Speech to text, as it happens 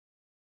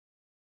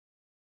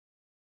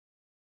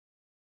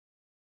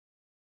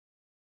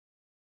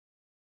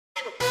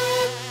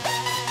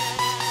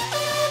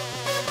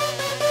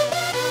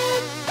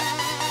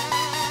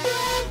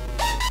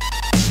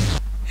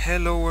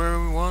Hello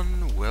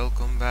everyone,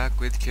 welcome back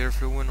with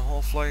Careful in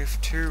Half-Life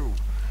 2.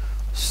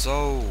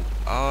 So,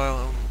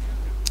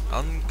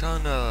 I'm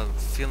kinda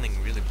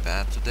feeling really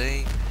bad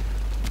today.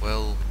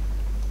 Well,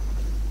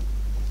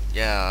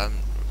 yeah, I'm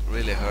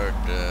really hurt,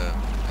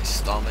 my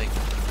stomach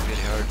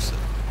really hurts,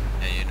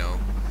 and you know.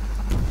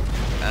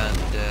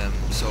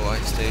 And so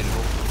I stayed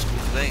home from school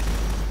today,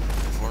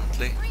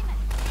 unfortunately.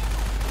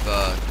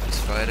 But it's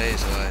Friday,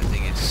 so I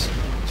think it's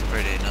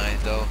pretty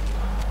nice though,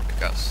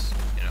 because,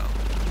 you know,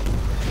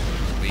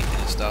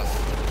 weekend and stuff.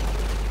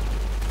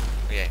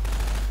 Okay.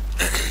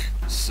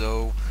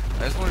 So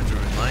I just wanted to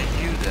remind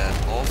you that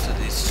after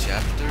this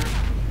chapter,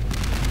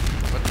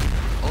 but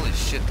holy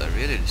shit, I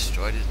really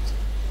destroyed it.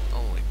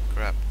 Holy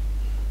crap.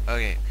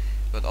 Okay,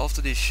 but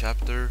after this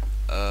chapter,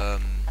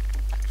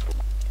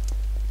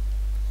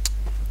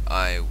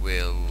 I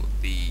will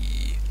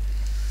be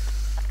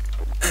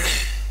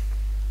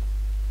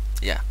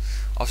yeah.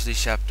 After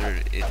this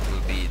chapter, it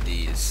will be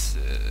these.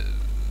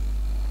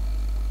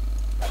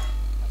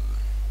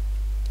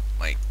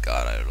 My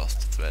God, I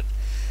lost the thread.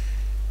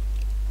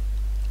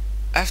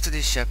 After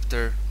this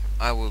chapter,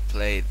 I will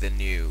play the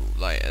new,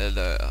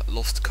 the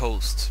Lost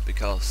Coast,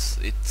 because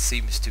it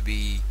seems to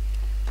be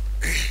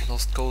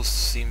Lost Coast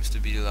seems to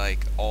be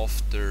like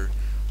after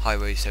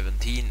Highway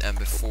 17 and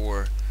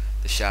before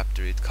the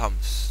chapter it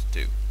comes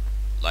to,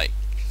 like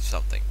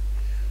something.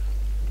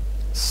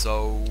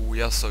 So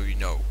just so you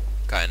know,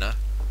 kinda.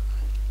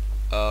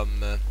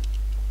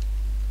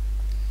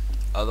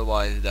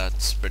 Otherwise,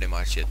 that's pretty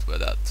much it with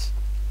that.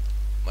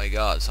 My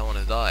God, someone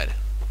has died.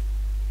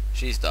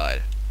 She's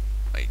died.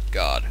 My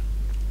God.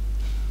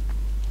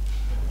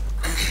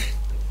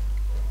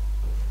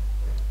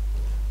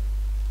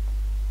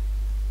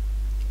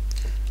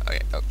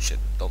 Okay, oh shit,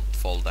 don't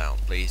fall down,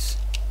 please.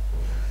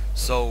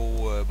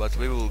 So, but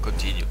we will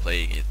continue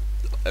playing it,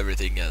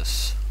 everything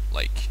as,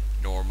 like,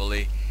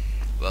 normally.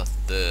 But,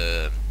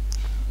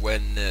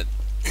 when,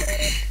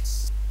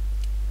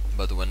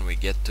 but when we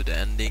get to the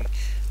ending,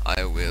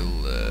 I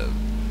will,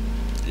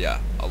 yeah,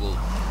 I will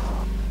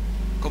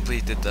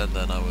complete it, and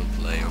then I will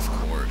play, of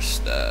course,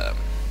 the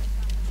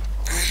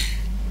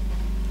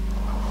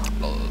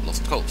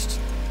Lost Coast.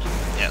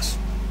 Yes.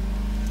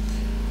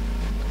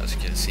 As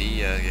you can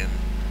see, again,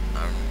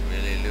 I'm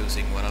really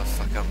losing what the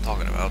fuck I'm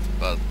talking about,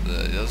 but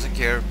it doesn't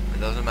care, it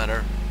doesn't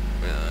matter.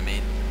 I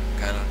mean,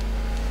 kinda.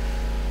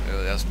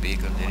 We'll just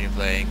continue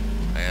playing,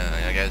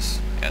 I guess,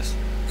 yes.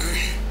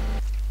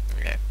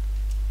 Okay.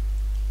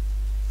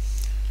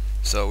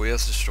 So we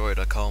just destroyed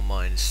a coal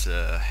mine's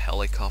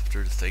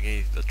helicopter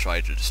thingy that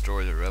tried to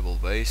destroy the rebel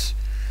base,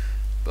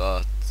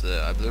 but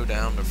I blew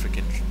down the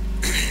freaking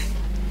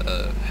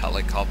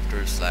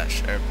helicopter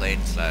slash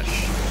airplane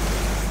slash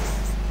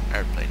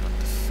airplane, what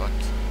the fuck,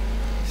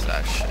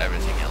 slash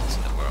everything else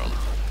in the world.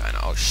 Kinda.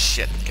 Oh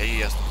shit, can you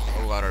just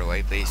move out of the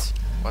way, please?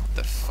 What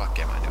the fuck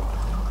am I doing?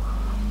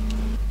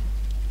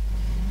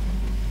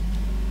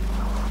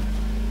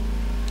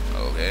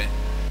 Okay.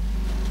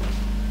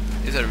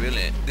 Is it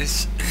really?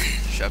 This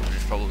chapter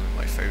is probably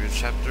my favorite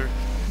chapter,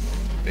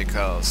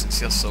 because it's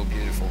just so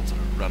beautiful to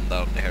run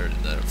down there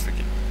in the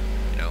freaking,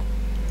 you know,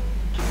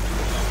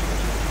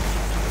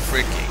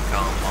 freaking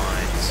calm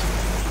mines.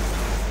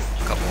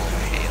 Come on,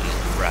 hey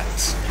little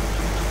brats.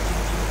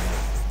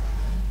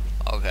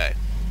 Okay.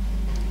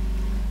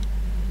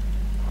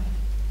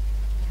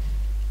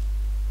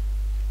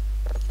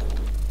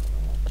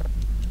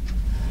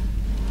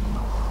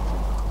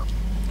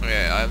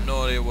 Okay, I have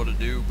no idea what to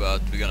do,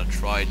 but we're gonna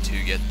try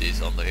to get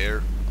this under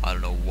here. I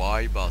don't know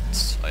why,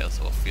 but I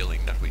also have a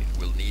feeling that we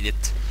will need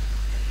it.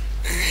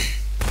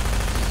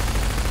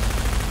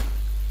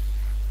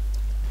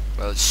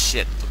 Well,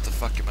 shit, what the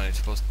fuck am I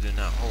supposed to do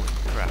now? Holy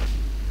crap.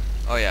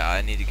 Oh yeah,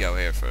 I need to go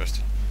here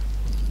first.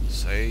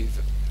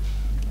 Save.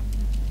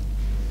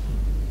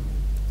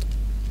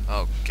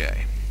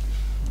 Okay.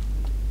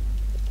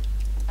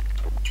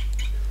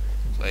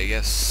 So I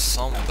guess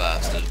some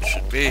bastard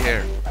should be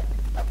here.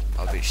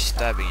 I'll be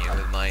stabbing you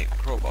with my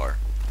crowbar.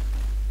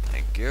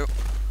 Thank you.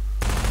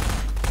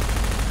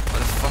 What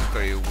the fuck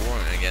are you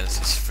warning against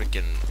these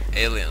freaking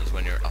aliens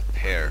when you're up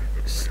here?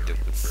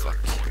 Stupid fuck.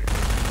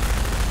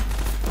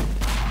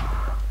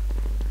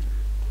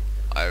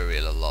 I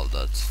really love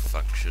that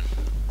function.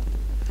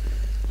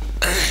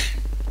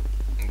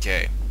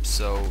 Okay,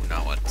 so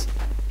now what?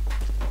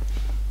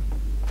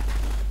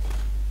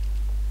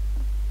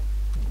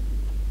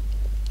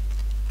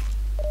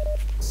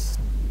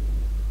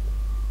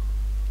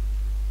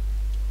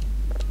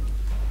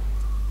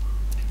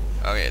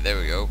 Okay, there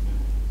we go.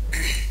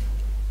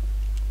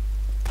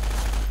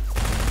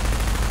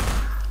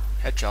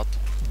 Headshot.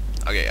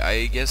 Okay,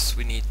 I guess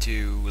we need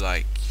to,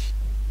 like...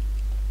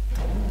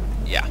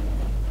 yeah.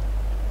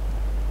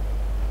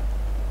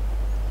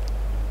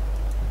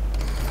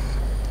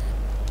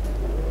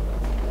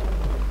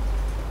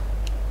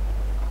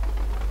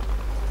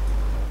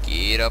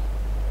 Get up.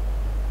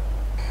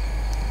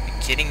 Are you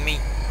kidding me?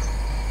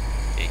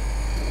 Okay.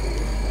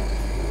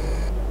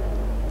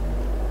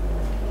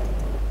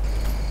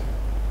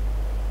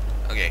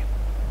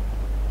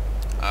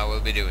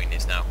 will be doing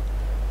this now.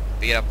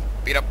 Pick it up,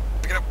 pick it up,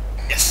 pick it up.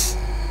 Yes!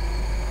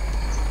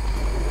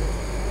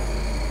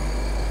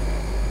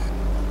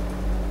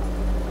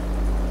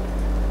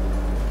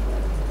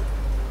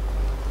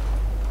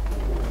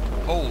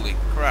 Holy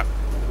crap.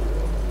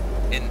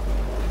 In.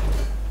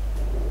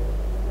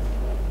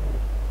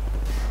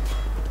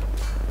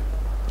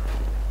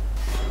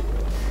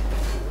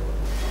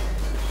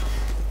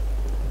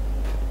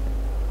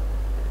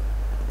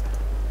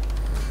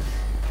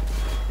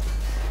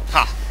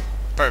 Ha!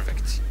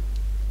 Perfect.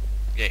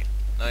 Okay,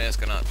 now I'm just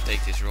gonna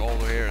take this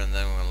revolver here and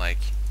then we're like...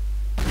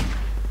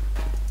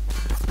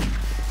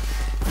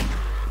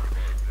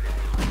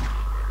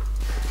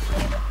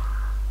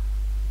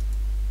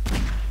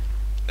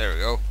 There we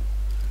go.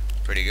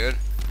 Pretty good.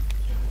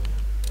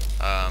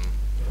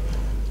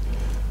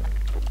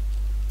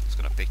 Just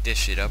gonna pick this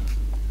shit up.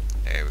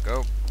 There we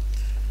go.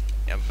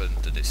 Jump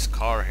into this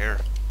car here.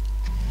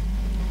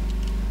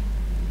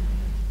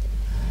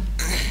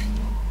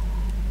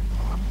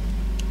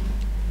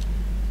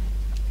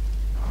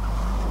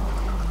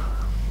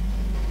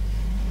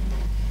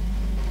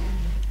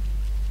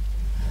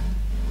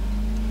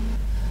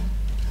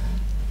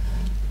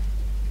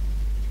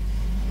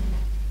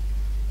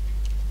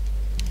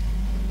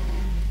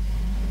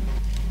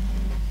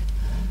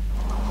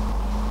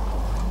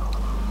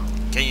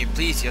 Can you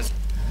please just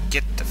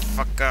get the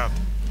fuck up?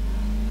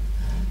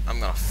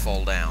 I'm gonna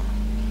fall down.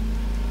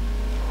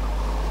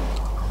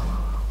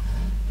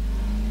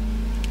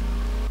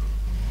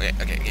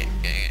 Okay.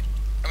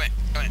 Come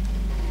on.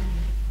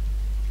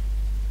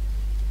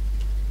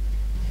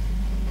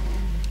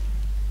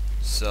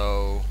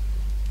 So...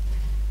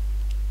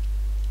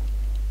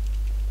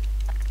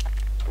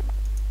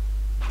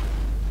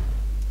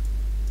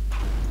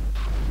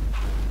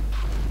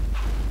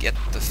 Get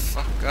the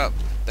fuck up.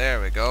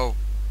 There we go.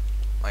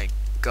 My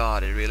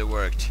god, it really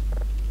worked.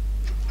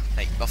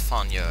 Nej, vad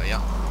fan gör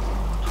jag?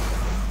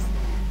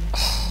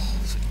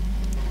 Så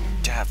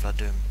jävla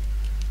dum.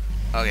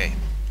 Okay.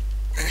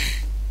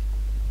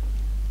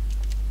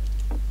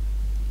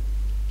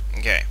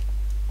 Okay.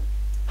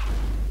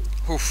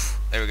 Oof,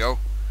 there we go.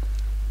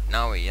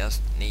 Now we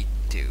just need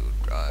to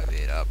drive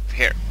it up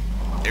here.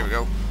 There we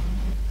go.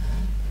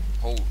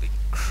 Holy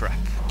crap.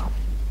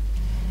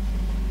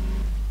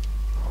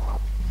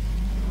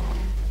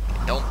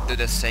 Don't do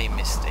the same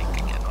mistake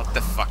again. What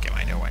the fuck am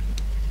I doing?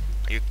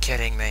 Are you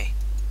kidding me?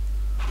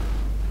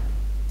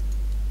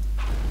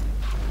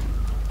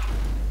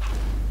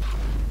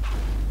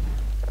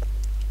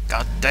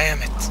 God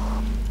damn it!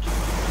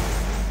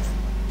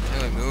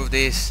 Can we move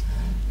these?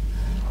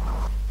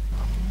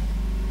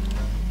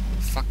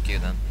 Fuck you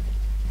then.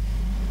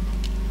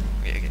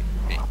 Okay.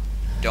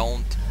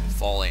 Don't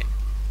fall in.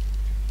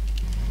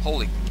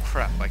 Holy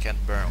crap, I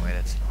can't burn with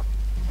it.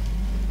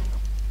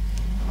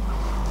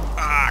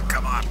 Ah,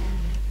 come on!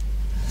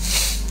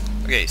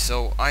 Okay,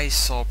 so I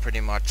saw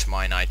pretty much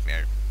my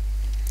nightmare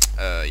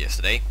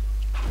yesterday.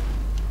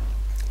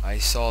 I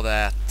saw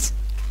that...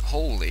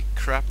 Holy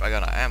crap, I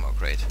got an ammo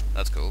crate.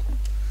 That's cool.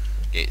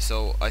 Okay,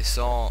 so I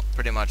saw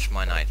pretty much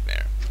my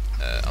nightmare,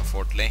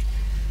 unfortunately.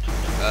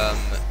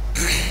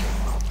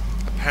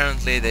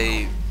 Apparently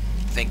they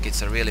think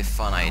it's a really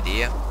fun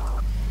idea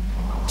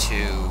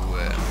to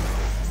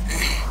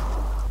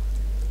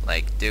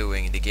like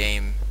doing the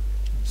game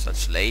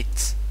such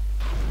late.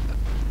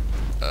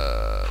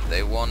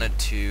 They wanted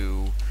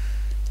to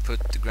put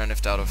the Grand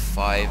Theft Auto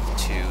 5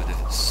 to the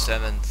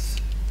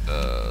 7th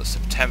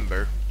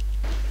September,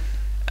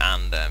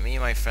 and me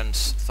and my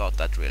friends thought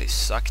that really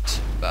sucked,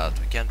 but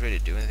we can't really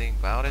do anything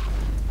about it,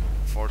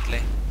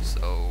 unfortunately,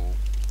 so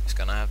just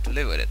gonna have to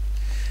live with it.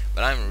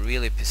 But I'm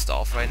really pissed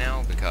off right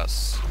now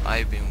because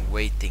I've been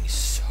waiting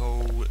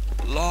so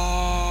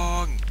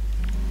long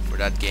for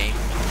that game,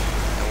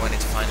 and when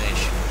it finally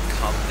should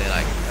come, they're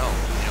like, no,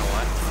 you know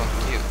what,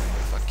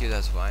 fuck you,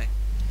 that's why.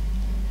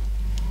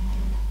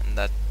 And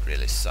that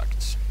really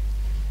sucked.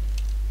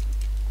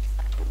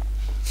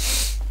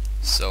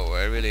 So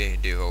I really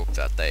do hope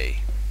that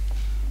they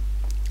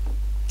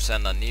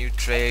send a new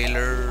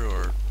trailer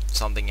or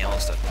something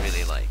else that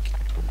really like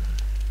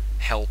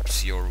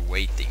helps your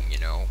waiting, you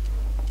know.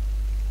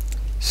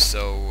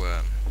 So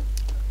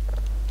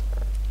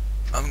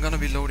I'm gonna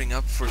be loading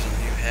up for some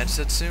new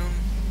headset soon.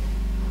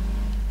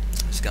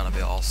 It's gonna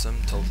be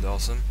awesome, totally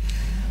awesome,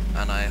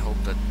 and I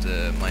hope that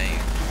my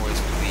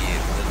voice will be a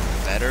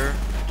little better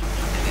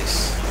in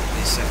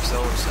these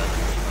episodes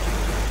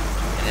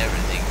and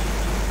everything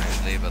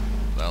actually, but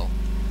well,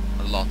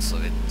 lots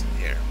of it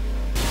here.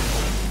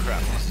 Holy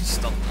crap, this is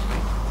stunning me.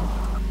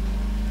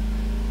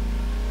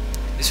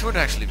 This would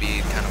actually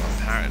be kind of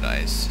a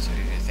paradise if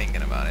you're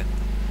thinking about it.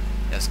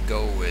 Just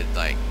go with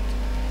like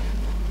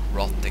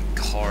rotting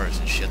cars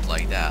and shit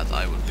like that.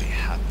 I would be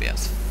happy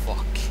as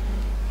fuck.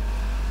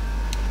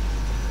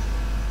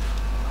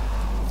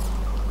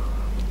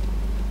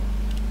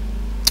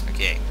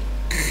 Okay.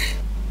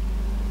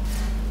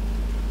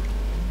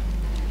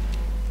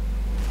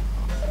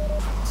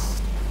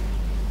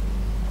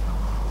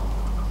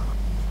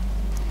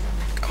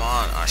 Come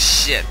on, oh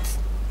shit.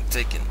 I'm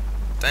taking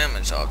damage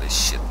damage out of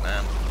this shit,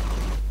 man.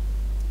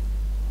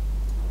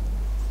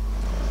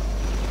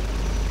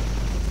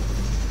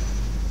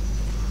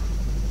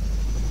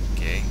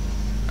 Okay.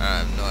 I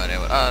have no idea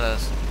what. Ah,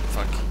 that's.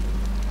 Fuck.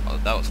 Oh,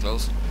 that was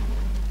close.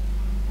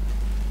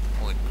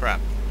 Holy crap.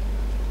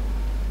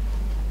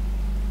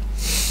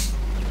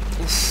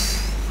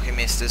 Oof. He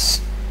missed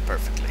this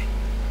perfectly.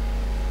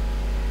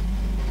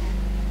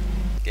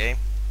 Okay.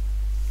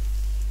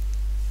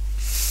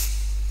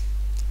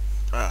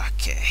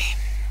 Okay.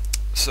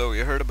 So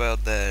you heard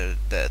about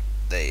that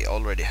they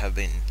already have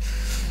been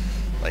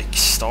like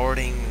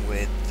starting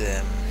with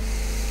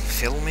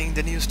filming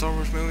the new Star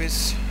Wars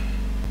movies.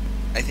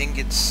 I think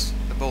it's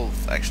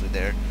both actually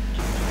there.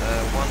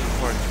 One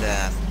part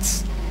that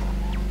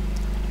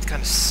it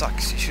kind of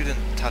sucks. You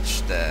shouldn't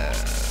touch the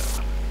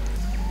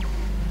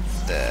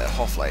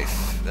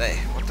Half-Life. Hey,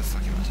 what the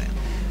fuck am I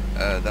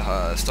saying?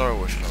 The Star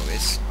Wars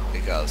movies,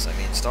 because I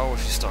mean Star Wars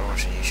is Star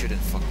Wars and you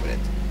shouldn't fuck with it.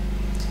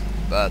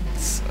 But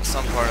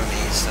some part of me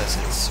says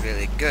it's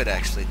really good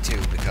actually too,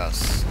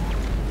 because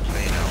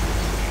well, you know.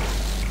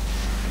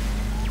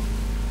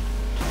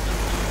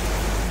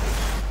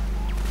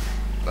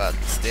 But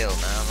still,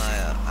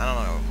 man, I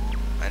don't know.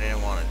 I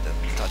didn't want to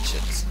touch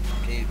it.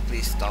 Can you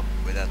please stop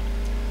with that?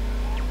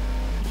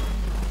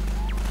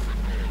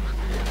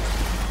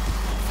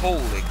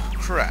 Holy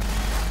crap!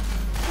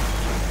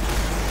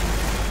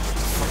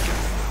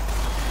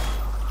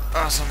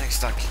 Oh, something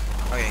stuck.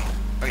 Okay.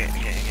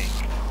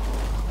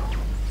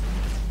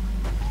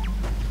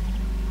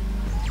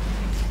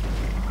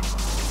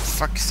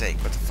 Fuck's sake,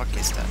 what the fuck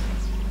is that?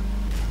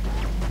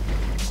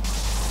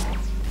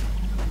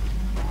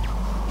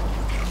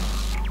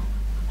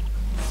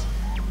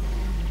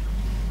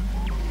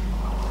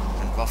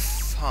 Men vad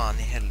fan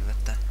i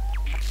helvete?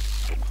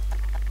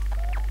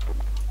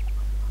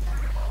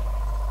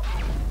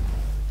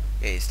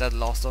 Okay, is that the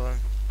last of them?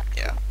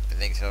 Yeah, I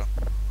think so.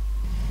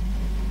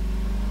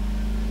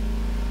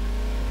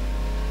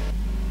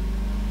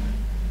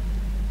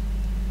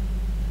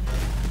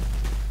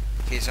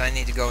 Okay, so I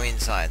need to go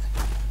inside.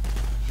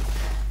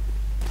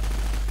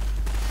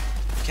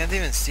 Can't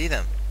even see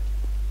them.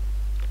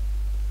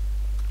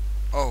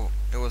 Oh,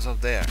 it was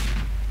up there.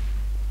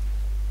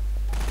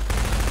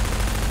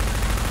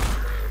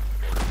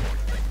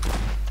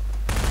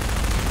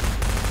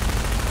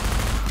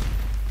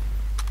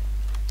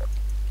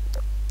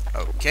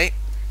 Okay.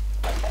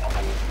 I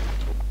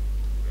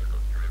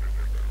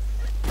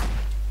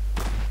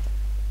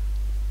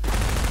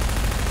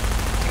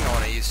think I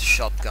want to use a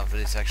shotgun for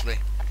this actually.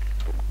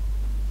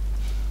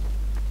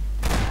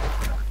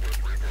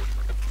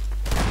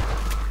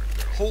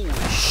 Holy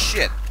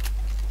shit!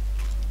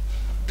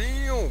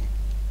 Damn!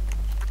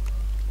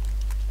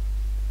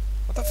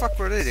 What the fuck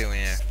were they doing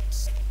here?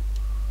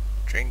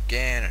 Drinking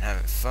and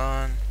having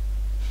fun.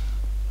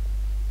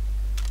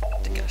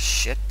 Taking a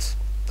shit?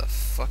 The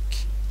fuck?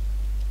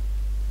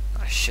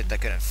 Ah shit, I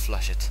couldn't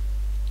flush it.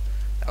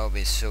 That would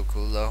be so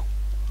cool though.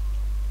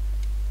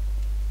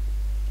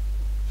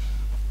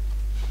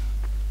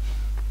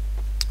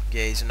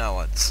 Okay, so now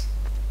what?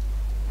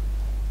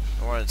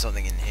 I wanted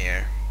something in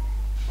here.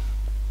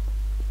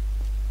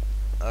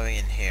 Nothing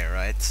in here,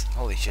 right?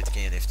 Holy shit,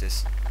 can you lift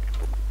this?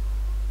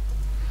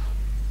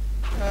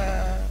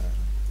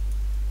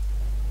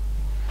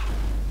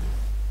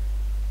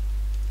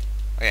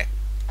 Okay,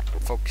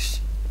 focus.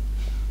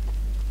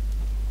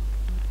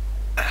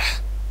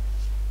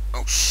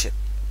 Oh shit.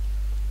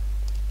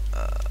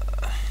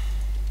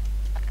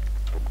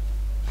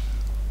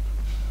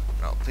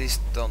 No, please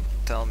don't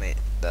tell me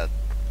that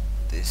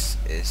this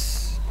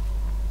is...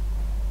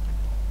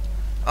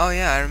 Oh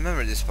yeah, I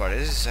remember this part.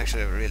 This is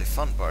actually a really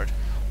fun part.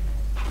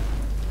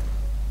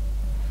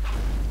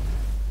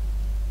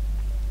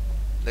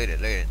 Look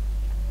at it.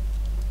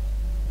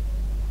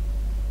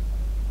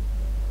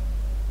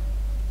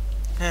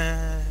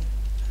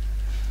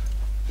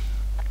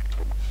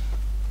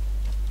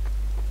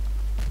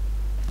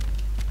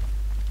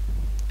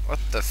 What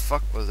the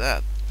fuck was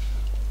that?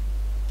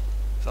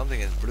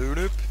 Something is blew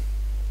up.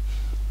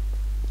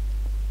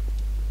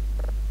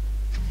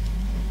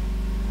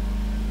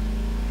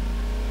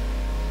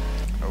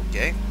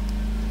 Okay.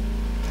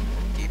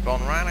 Keep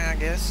on running, I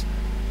guess.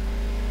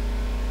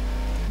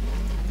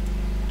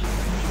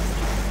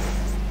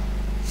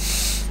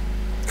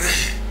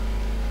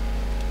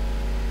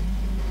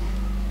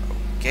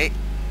 Okay.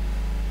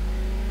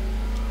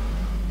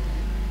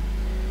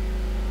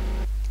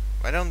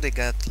 Why don't they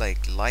got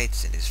like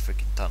lights in these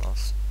freaking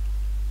tunnels?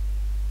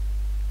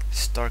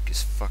 It's dark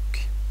as fuck.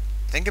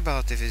 Think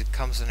about if it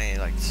comes in any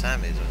like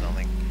zombies or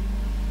something.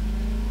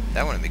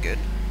 That wouldn't be good.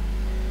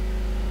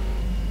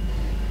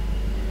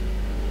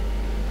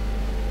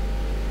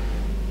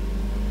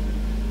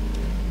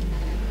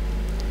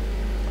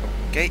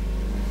 Okay.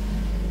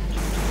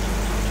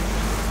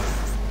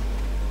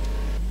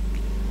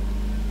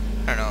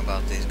 I don't know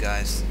about these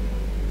guys.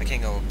 I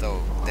can't go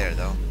up there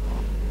though.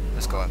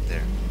 Let's go up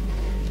there.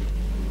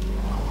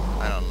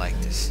 I don't like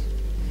this.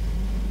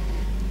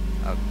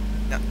 Oh,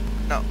 no.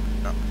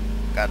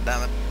 God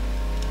damn it.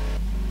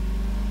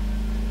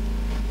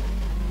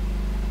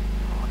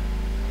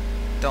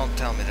 Don't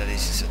tell me that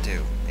this is a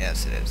 2.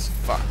 Yes, it is.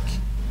 Fuck.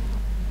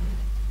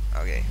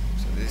 Okay,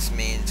 so this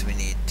means we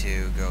need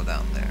to go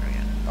down there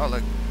again. Oh,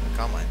 look.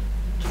 Come on.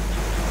 Oh,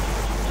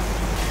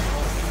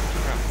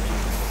 crap.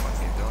 What the fuck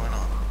is going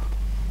on?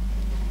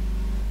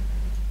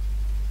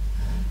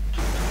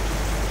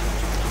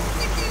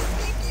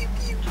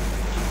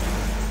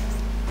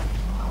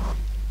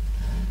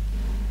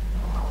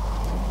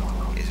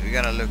 Okay, so we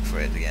gotta look for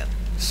it again.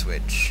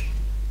 Switch.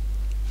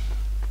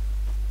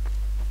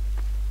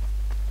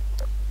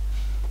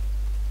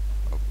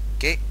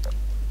 Okay,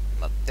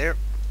 not there.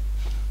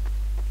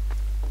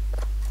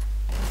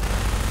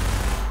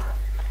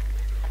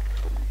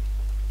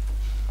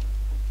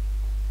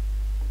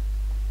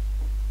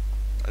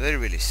 Are they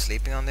really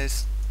sleeping on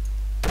this?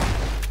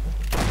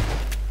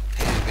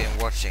 He's been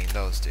watching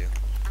those two.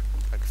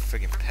 Like a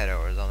freaking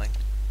pedo or something.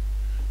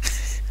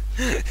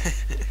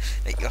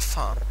 Like, you're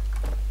fun.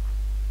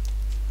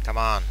 Come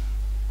on.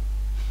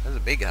 That's a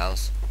big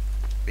house.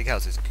 Big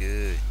house is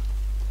good.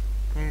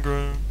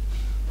 Okay.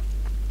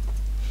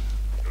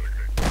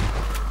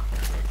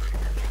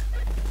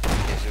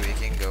 Okay, so we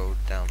can go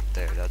down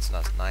there. That's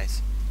not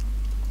nice.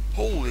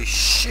 Holy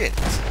shit!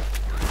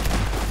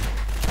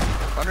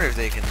 Wonder if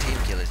they can team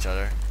kill each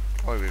other.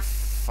 That would be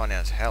funny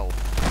as hell.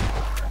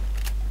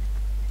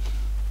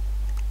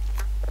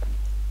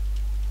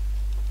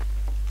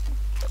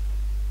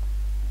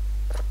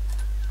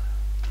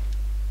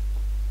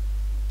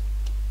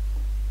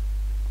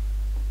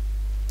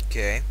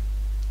 Okay.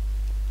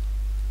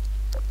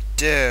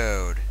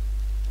 Dude.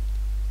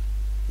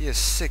 You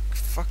sick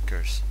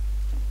fuckers.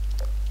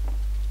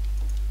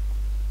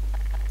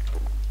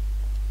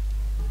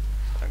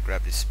 I'll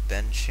grab this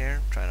bench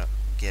here, try to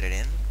get it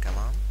in, come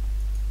on.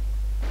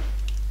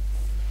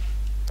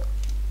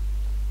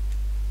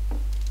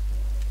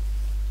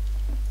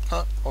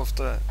 Huh,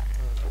 after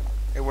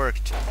it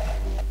worked.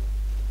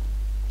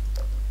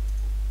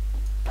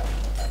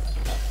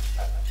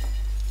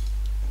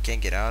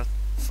 Can't get out?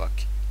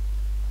 Fuck.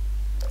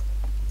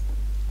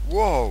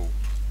 Whoa!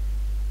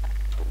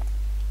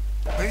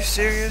 Are you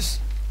serious?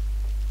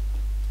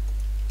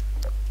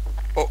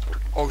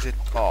 Oh shit.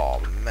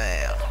 Oh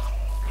man.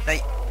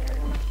 Hey.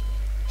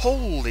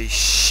 Holy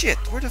shit,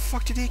 where the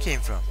fuck did he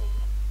came from?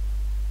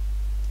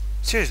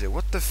 Seriously,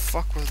 what the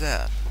fuck was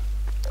that?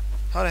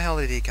 How the hell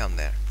did he come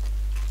there?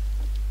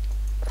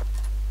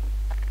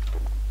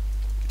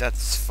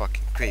 That's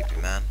fucking creepy,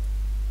 man.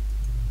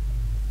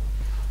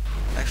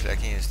 Actually, I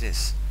can use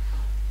this.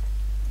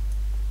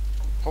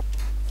 Hop,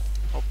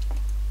 hop.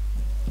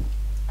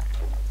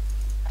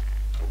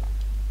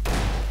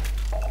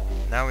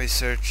 Now we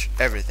search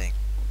everything.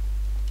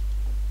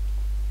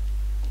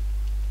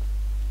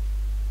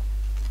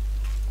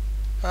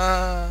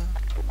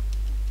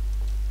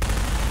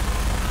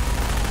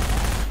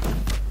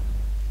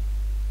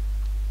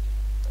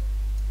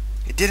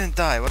 He didn't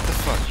die, what the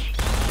fuck?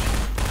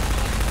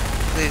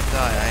 Please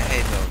die, I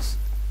hate those.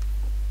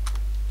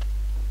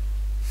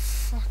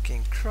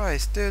 Fucking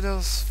Christ, dude,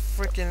 those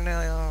freaking...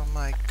 oh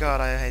my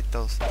god, I hate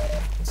those.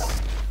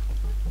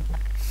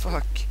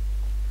 Fuck.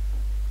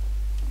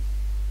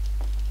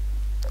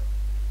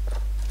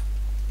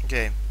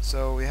 Okay,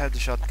 so we have the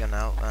shotgun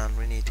now, and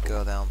we need to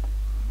go down.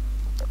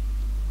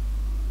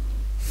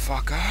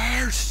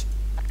 Fuckers!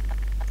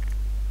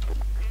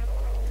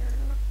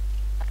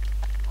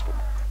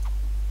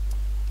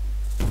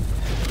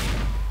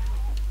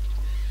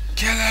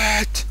 Kill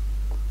it!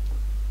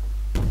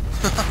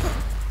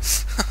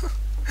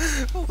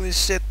 Holy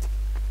shit!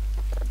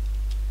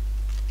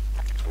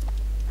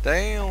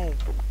 Damn!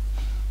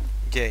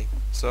 Okay,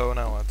 so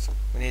now what?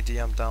 We need to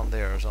jump down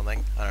there or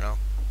something. I don't know.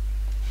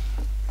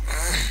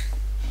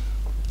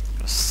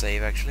 Gonna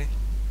save actually.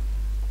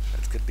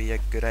 That could be a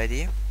good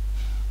idea.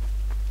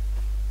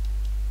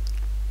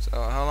 So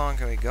how long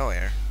can we go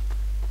here?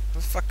 How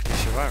the fuck can you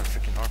survive a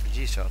freaking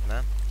RPG shot,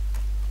 man?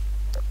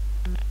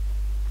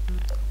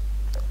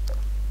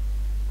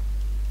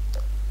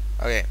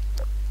 Okay,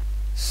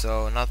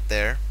 so not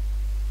there.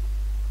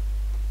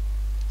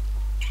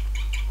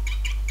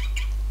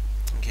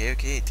 Okay,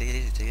 take it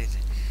easy, take it easy.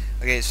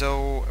 Okay,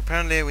 so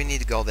apparently we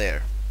need to go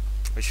there,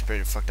 which is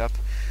pretty fucked up.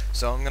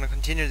 So I'm gonna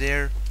continue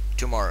there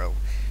tomorrow.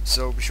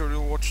 So be sure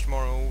to watch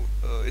tomorrow.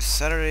 It's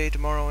Saturday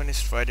tomorrow and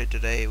it's Friday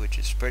today, which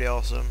is pretty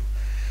awesome.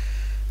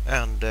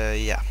 And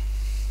yeah,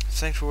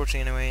 thanks for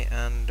watching anyway,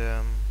 and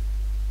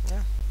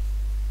yeah,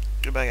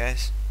 goodbye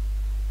guys.